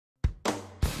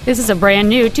This is a brand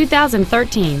new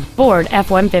 2013 Ford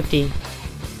F-150.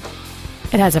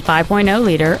 It has a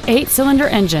 5.0-liter 8-cylinder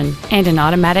engine and an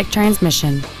automatic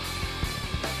transmission.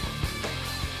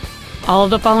 All of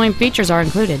the following features are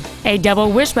included: a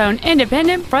double wishbone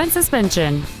independent front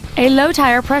suspension, a low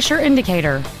tire pressure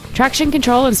indicator, traction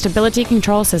control and stability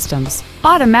control systems,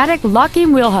 automatic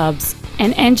locking wheel hubs,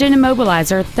 an engine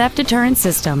immobilizer theft deterrent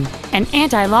system, an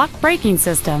anti-lock braking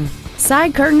system,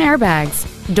 side curtain airbags,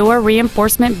 door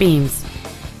reinforcement beams.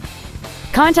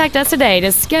 Contact us today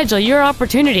to schedule your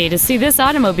opportunity to see this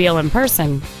automobile in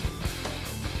person.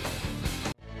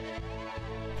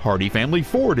 Hardy Family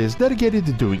Ford is dedicated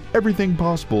to doing everything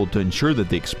possible to ensure that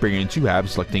the experience you have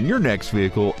selecting your next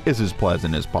vehicle is as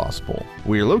pleasant as possible.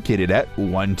 We are located at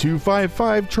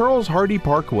 1255 Charles Hardy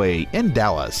Parkway in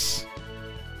Dallas.